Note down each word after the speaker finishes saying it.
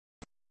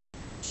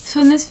So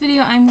in this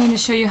video I'm going to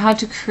show you how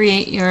to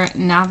create your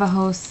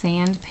Navajo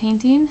sand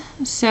painting.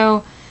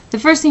 So the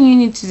first thing you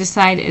need to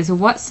decide is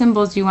what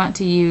symbols you want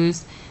to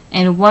use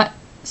and what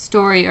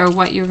story or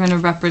what you're going to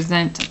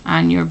represent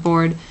on your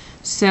board.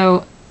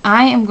 So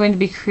I am going to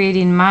be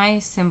creating my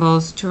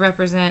symbols to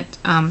represent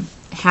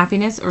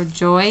happiness or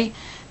joy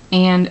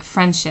and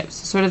friendship,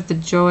 so sort of the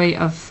joy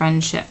of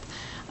friendship.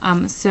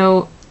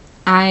 So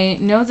I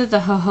know that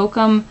the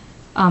Hohokam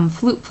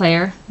flute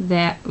player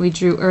that we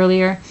drew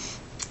earlier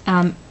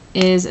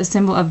is a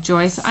symbol of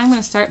joy. So I'm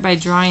going to start by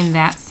drawing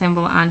that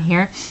symbol on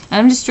here. And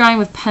I'm just drawing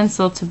with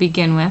pencil to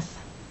begin with.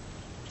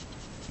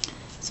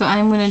 So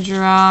I'm going to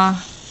draw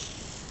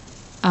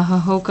a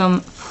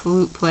Hohokam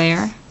flute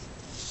player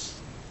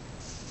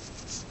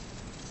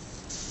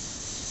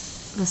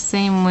the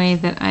same way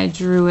that I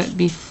drew it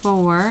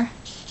before.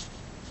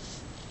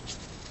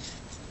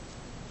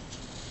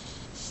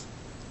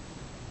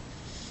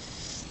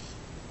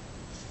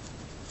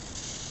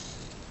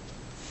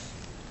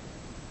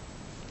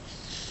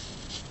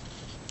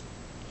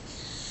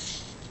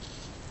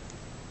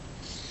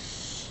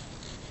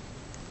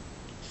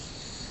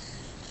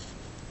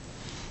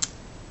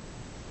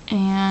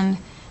 And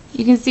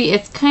you can see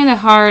it's kind of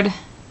hard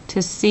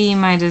to see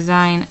my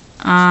design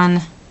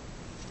on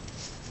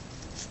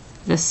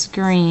the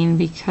screen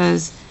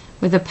because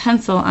with a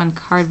pencil on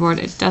cardboard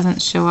it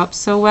doesn't show up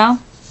so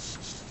well.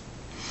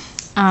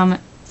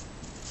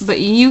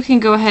 But you can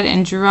go ahead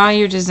and draw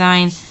your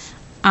design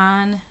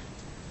on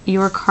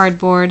your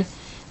cardboard,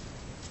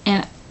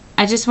 and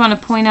I just want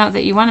to point out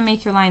that you want to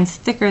make your lines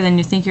thicker than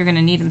you think you're going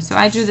to need them. So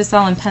I drew this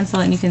all in pencil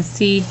and you can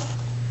see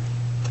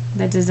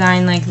the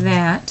design like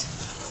that.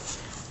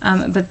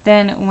 But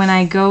then when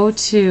I go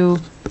to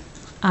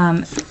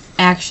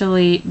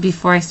actually,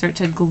 before I start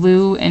to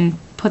glue and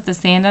put the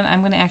sand on, I'm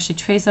going to actually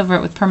trace over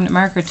it with permanent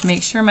marker to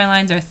make sure my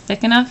lines are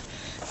thick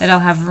enough that I'll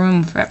have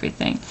room for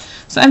everything.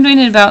 So I'm doing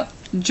it about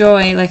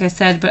joy, like I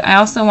said, but I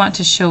also want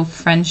to show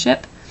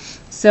friendship.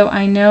 So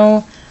I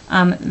know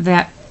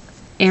that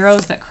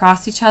arrows that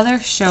cross each other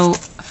show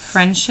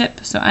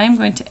friendship. So I'm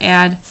going to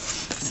add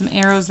some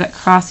arrows that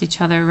cross each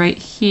other right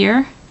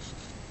here.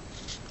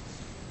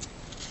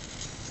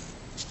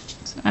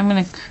 I'm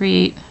going to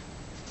create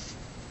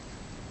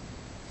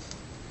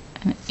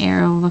an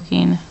arrow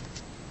looking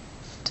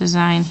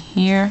design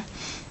here,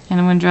 and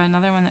I'm going to draw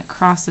another one that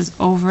crosses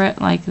over it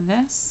like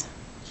this.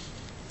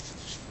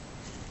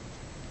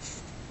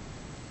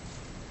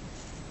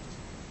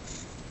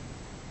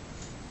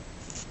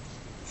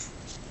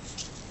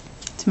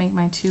 To make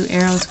my two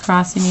arrows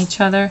crossing each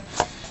other.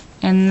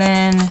 And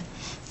then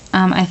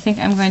I think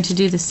I'm going to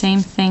do the same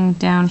thing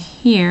down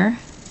here.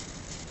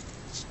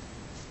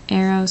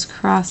 Arrows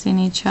crossing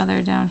each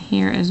other down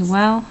here as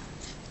well.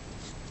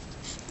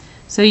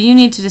 So you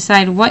need to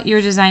decide what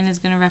your design is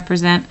going to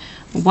represent,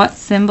 what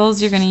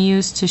symbols you're going to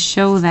use to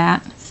show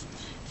that,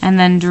 and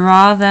then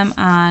draw them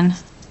on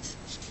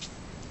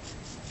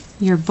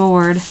your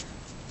board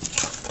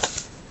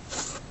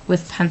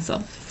with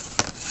pencil.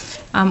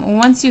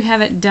 Once you have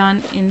it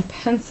done in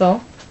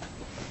pencil,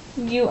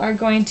 you are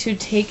going to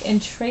take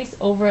and trace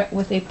over it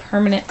with a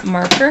permanent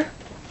marker.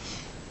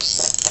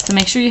 So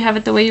make sure you have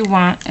it the way you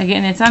want.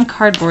 Again, it's on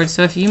cardboard,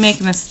 so if you make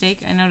a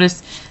mistake, I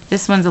notice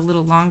this one's a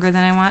little longer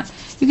than I want,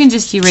 you can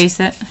just erase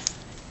it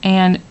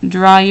and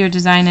draw your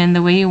design in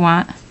the way you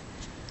want,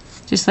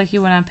 just like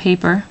you would on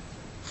paper.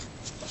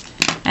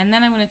 And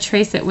then I'm going to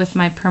trace it with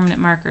my permanent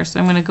marker. So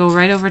I'm going to go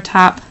right over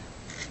top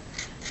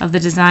of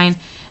the design,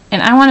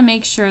 and I want to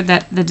make sure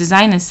that the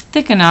design is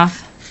thick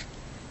enough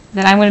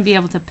that I'm going to be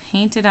able to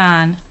paint it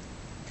on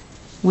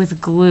with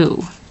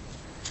glue.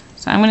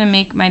 So I'm going to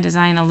make my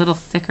design a little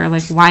thicker,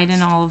 like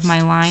widen all of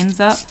my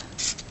lines up.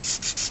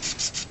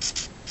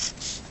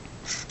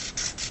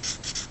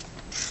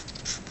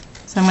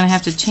 So I'm going to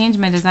have to change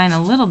my design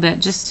a little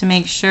bit just to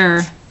make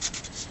sure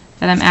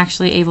that I'm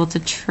actually able to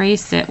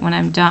trace it when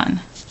I'm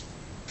done.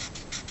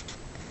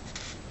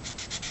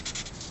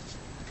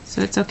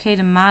 So it's okay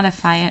to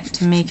modify it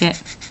to make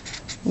it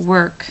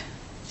work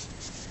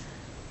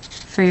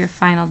for your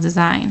final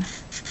design.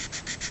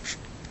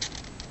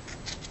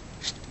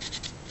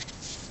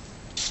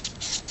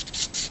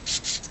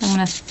 I'm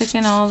going to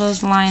thicken all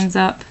those lines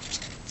up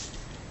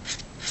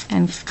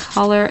and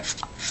color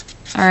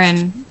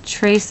and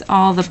trace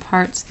all the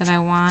parts that I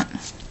want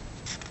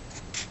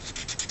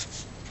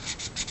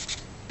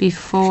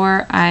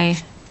before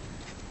I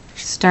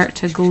start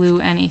to glue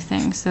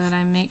anything, so that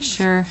I make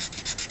sure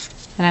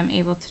that I'm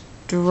able to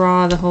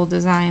draw the whole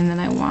design that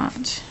I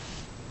want.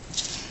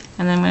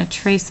 And then I'm going to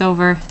trace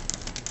over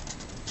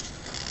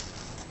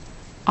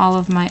all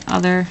of my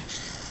other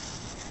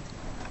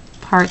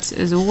parts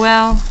as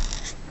well,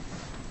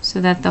 so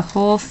that the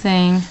whole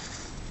thing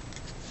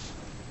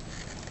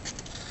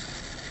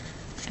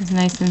is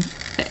nice and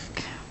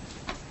thick.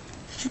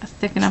 I'll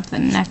thicken up the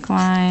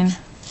neckline.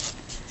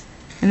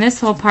 And this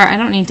whole part, I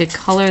don't need to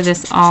color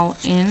this all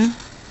in,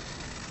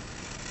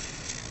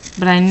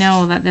 but I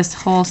know that this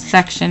whole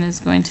section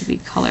is going to be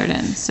colored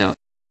in. So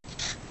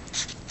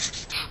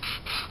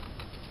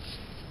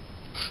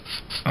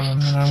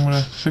And I'm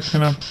going to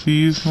thicken up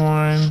these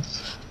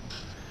lines.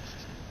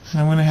 And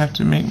I'm going to have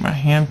to make my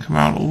hand come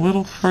out a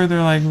little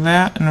further like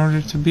that in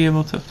order to be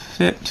able to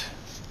fit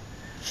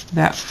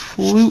that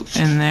flute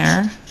in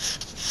there.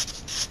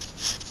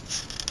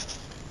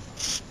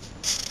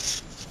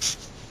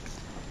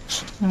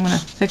 I'm going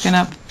to thicken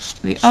up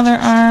the other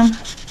arm.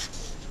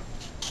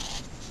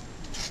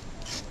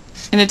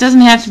 And it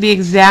doesn't have to be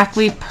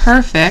exactly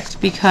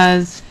perfect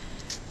because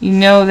you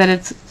know that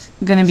it's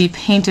going to be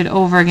painted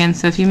over again.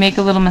 So if you make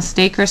a little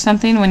mistake or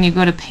something when you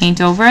go to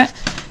paint over it,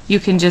 you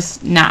can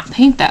just not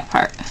paint that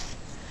part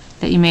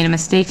that you made a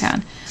mistake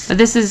on. But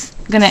this is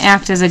going to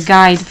act as a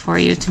guide for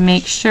you to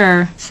make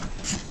sure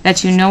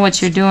that you know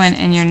what you're doing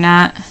and you're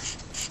not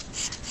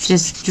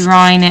just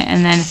drawing it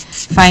and then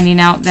finding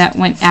out that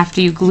when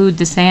after you glued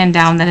the sand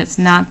down that it's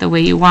not the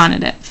way you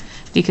wanted it,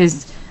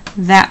 because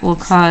that will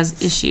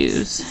cause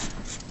issues.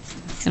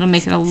 It'll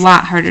make it a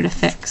lot harder to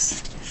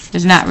fix.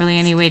 There's not really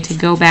any way to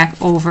go back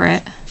over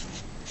it.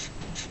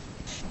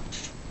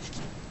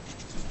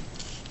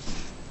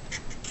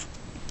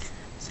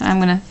 So I'm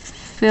going to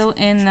fill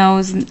in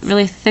those and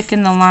really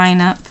thicken the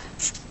line up.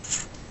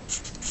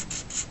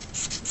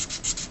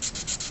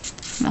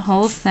 The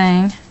whole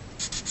thing.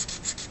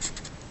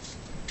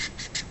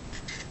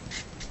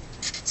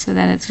 So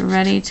that it's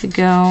ready to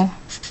go.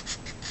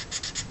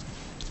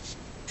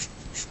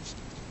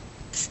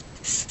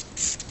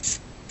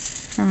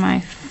 For my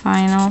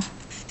final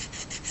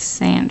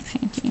sand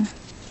painting.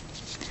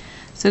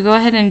 So go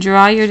ahead and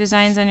draw your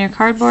designs on your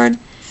cardboard,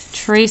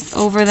 trace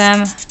over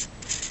them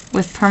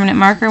with permanent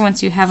marker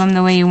once you have them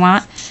the way you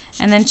want,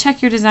 and then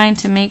check your design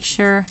to make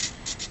sure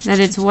that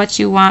it's what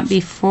you want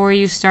before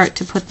you start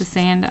to put the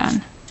sand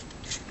on.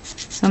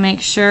 So make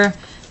sure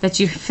that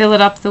you fill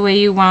it up the way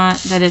you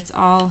want, that it's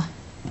all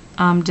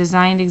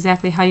designed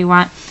exactly how you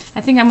want.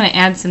 I think I'm going to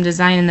add some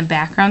design in the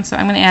background, so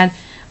I'm going to add,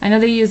 I know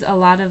they use a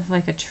lot of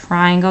like a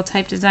triangle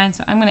type design,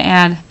 so I'm going to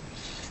add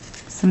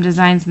some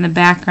designs in the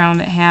background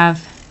that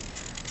have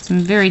some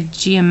very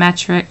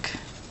geometric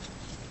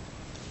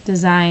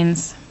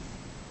designs.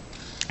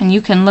 And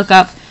you can look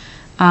up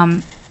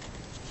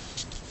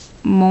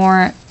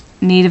more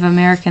Native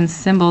American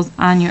symbols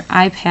on your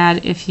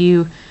iPad if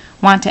you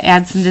want to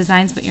add some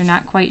designs but you're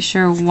not quite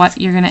sure what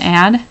you're going to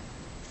add.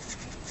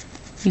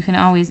 You can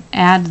always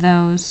add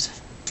those,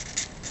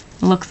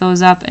 look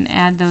those up and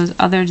add those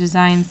other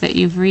designs that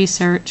you've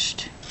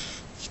researched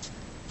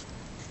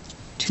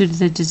to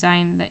the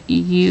design that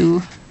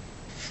you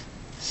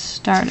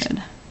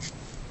started.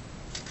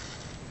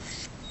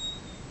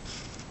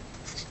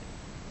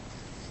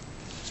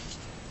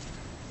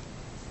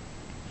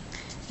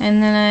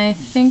 And then I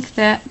think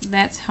that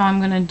that's how I'm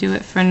going to do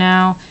it for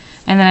now.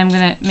 And then I'm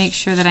going to make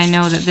sure that I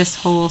know that this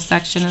whole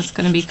section is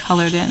going to be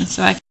colored in,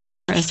 so I can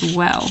color as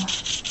well.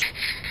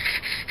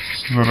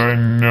 So that I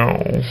know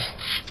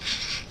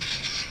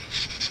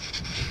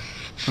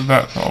that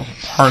that's all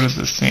part of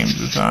the same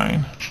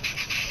design.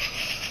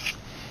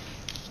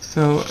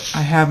 So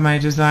I have my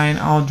design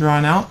all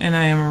drawn out and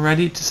I am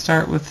ready to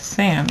start with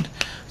sand.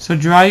 So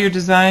draw your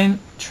design,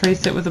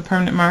 trace it with a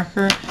permanent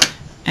marker,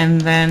 and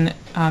then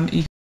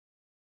you